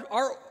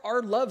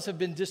our loves have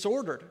been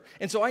disordered.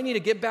 And so I need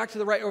to get back to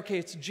the right, okay,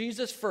 it's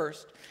Jesus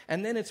first,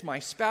 and then it's my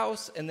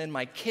spouse, and then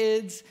my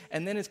kids,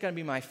 and then it's going to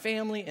be my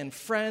family and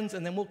friends,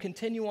 and then we'll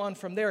continue on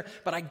from there.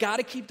 But I got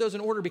to keep those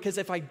in order because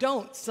if I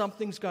don't,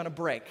 something's going to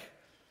break.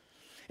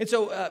 And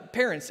so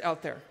parents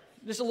out there,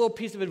 just a little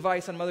piece of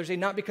advice on Mother's Day,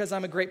 not because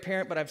I'm a great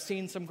parent, but I've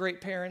seen some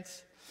great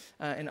parents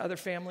in other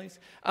families.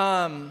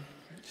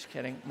 Just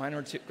kidding, mine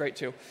are great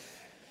too.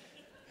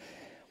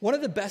 One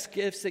of the best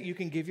gifts that you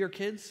can give your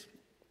kids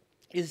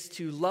is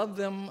to love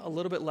them a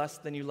little bit less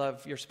than you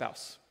love your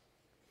spouse.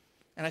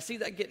 And I see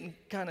that getting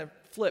kind of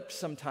flipped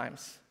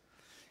sometimes.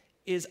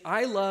 Is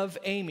I love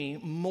Amy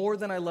more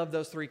than I love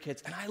those 3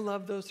 kids. And I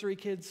love those 3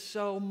 kids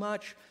so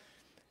much.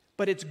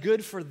 But it's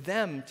good for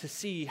them to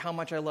see how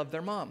much I love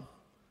their mom.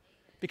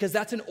 Because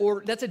that's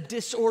a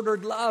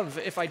disordered love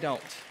if I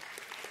don't.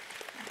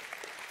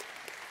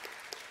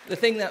 The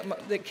thing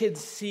that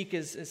kids seek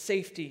is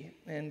safety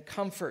and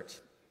comfort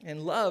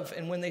and love.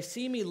 And when they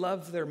see me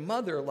love their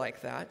mother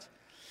like that,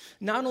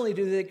 not only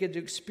do they get to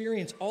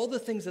experience all the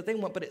things that they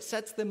want, but it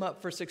sets them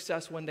up for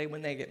success one day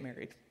when they get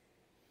married.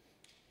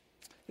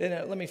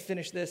 Then let me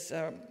finish this,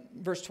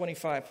 verse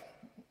 25.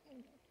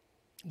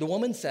 The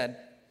woman said,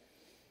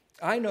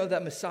 I know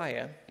that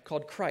Messiah,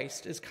 called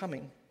Christ, is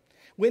coming.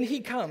 When he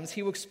comes,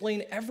 he will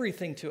explain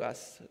everything to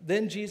us.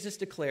 Then Jesus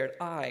declared,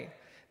 I,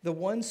 the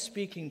one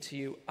speaking to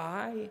you,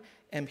 I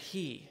am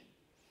he.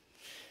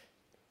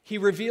 He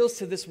reveals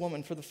to this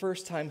woman for the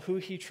first time who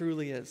he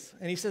truly is.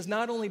 And he says,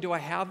 not only do I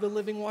have the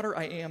living water,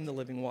 I am the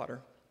living water.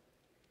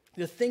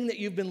 The thing that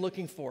you've been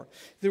looking for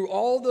through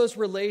all those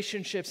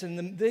relationships and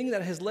the thing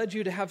that has led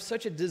you to have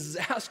such a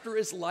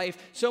disastrous life,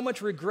 so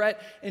much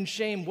regret and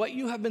shame, what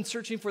you have been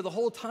searching for the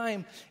whole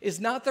time is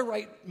not the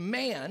right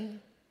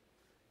man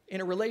in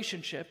a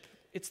relationship,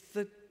 it's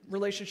the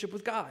relationship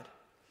with God.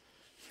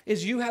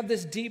 Is you have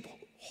this deep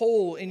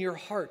hole in your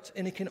heart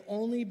and it can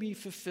only be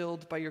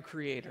fulfilled by your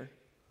Creator.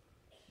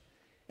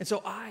 And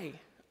so I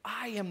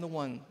am the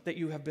one that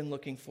you have been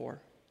looking for.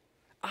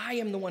 I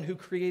am the one who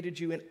created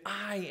you, and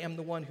I am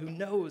the one who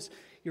knows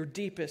your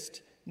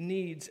deepest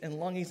needs and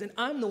longings, and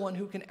I'm the one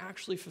who can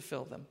actually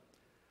fulfill them.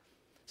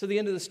 So the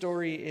end of the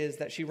story is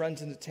that she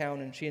runs into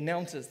town and she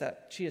announces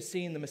that she has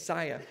seen the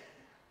Messiah,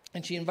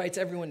 and she invites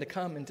everyone to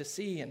come and to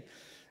see, and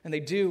they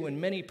do,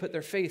 and many put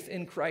their faith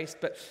in Christ.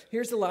 But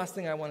here's the last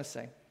thing I want to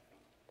say.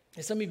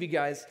 Some of you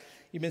guys,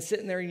 you've been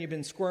sitting there and you've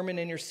been squirming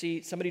in your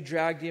seat. Somebody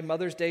dragged you.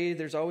 Mother's Day,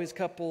 there's always a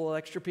couple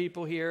extra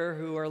people here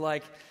who are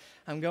like,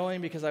 I'm going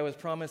because I was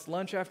promised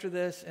lunch after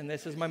this, and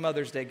this is my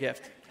Mother's Day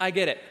gift. I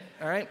get it,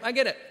 all right? I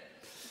get it.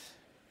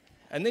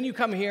 And then you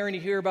come here and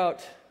you hear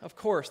about, of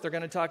course, they're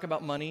going to talk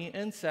about money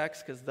and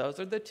sex because those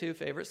are the 2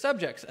 favorite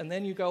subjects. And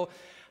then you go,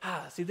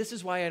 see, this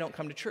is why I don't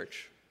come to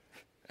church.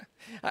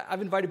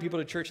 I've invited people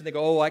to church and they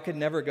go, I could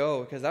never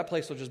go because that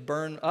place will just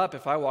burn up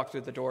if I walk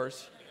through the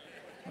doors.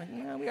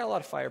 I'm like, we got a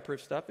lot of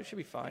fireproof stuff. It should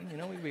be fine.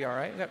 We'll be all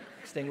right. We got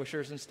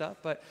extinguishers and stuff.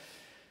 But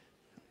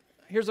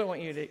here's what I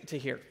want you to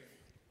hear.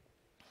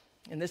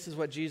 And this is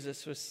what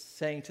Jesus was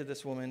saying to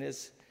this woman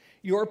is,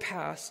 your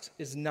past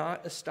is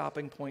not a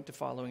stopping point to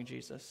following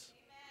Jesus.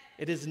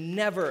 It is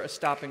never a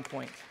stopping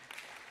point.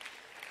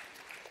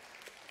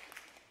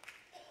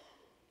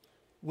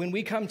 When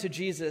we come to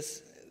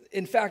Jesus,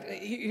 in fact,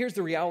 here's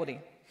the reality.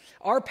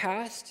 Our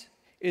past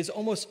is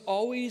almost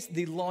always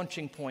the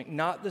launching point,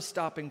 not the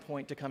stopping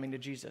point to coming to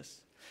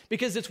Jesus.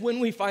 Because it's when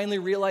we finally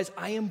realize,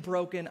 I am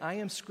broken, I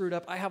am screwed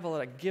up, I have a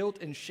lot of guilt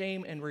and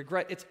shame and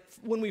regret. It's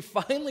when we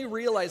finally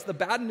realize the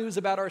bad news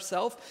about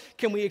ourselves,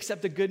 can we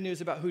accept the good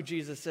news about who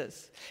Jesus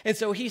is? And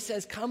so he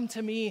says, come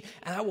to me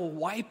and I will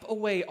wipe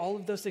away all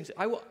of those things.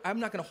 I'm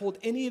not going to hold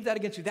any of that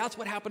against you. That's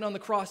what happened on the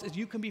cross, is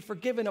you can be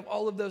forgiven of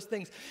all of those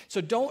things.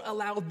 So don't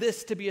allow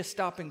this to be a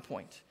stopping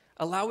point.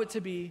 Allow it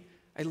to be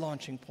a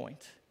launching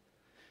point.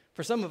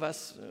 For some of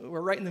us,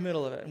 we're right in the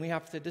middle of it and we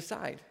have to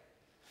decide,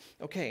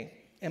 okay,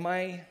 Am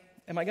I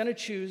going to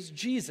choose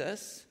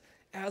Jesus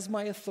as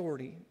my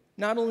authority?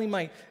 Not only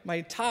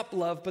my top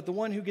love, but the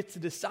one who gets to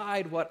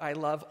decide what I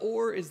love,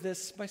 or is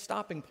this my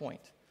stopping point?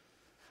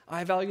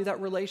 I value that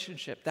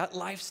relationship, that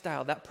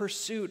lifestyle, that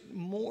pursuit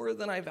more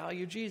than I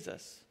value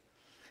Jesus.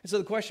 And so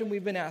the question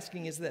we've been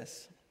asking is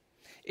this: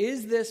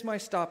 is this my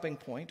stopping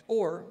point,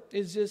 or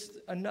is this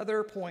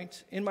another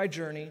point in my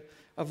journey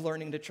of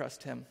learning to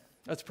trust him?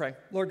 Let's pray.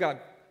 Lord God,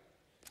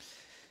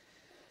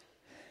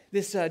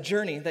 this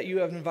journey that you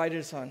have invited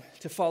us on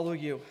to follow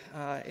you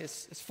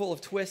is full of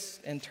twists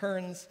and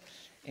turns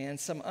and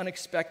some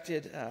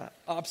unexpected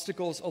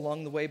obstacles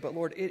along the way. But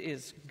Lord, it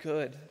is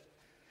good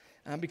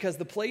because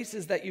the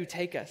places that you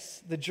take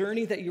us, the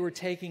journey that you are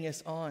taking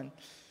us on,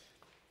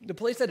 the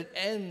place that it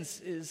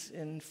ends is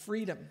in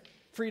freedom.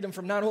 Freedom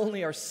from not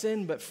only our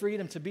sin, but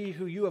freedom to be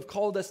who you have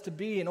called us to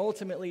be. And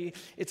ultimately,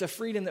 it's a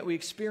freedom that we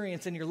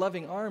experience in your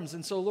loving arms.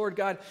 And so, Lord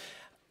God,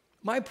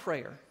 my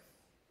prayer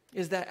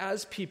is that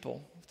as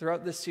people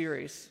throughout this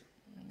series,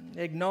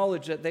 they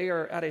acknowledge that they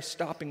are at a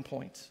stopping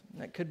point.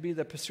 That could be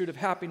the pursuit of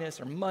happiness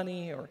or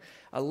money or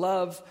a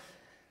love,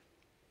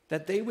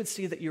 that they would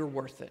see that you're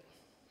worth it.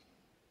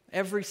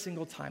 Every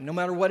single time, no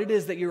matter what it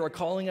is that you are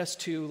calling us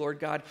to, Lord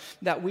God,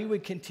 that we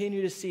would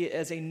continue to see it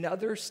as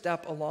another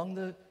step along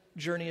the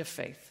journey of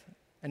faith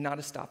and not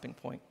a stopping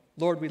point.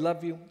 Lord, we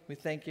love you. We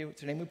thank you.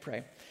 It's your name we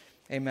pray.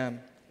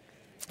 Amen.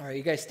 All right,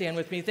 you guys stand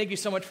with me. Thank you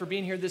so much for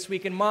being here this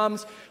week. And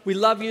moms, we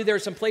love you. There are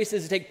some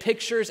places to take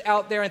pictures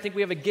out there. I think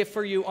we have a gift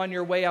for you on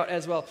your way out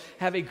as well.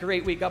 Have a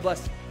great week. God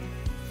bless.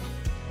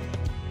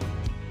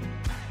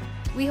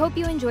 We hope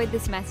you enjoyed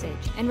this message.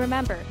 And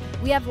remember,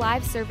 we have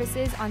live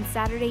services on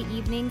Saturday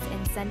evenings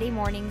and Sunday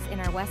mornings in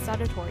our West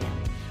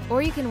Auditorium.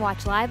 Or you can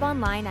watch live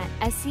online at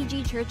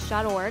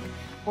scgchurch.org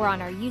or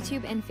on our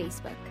YouTube and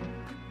Facebook.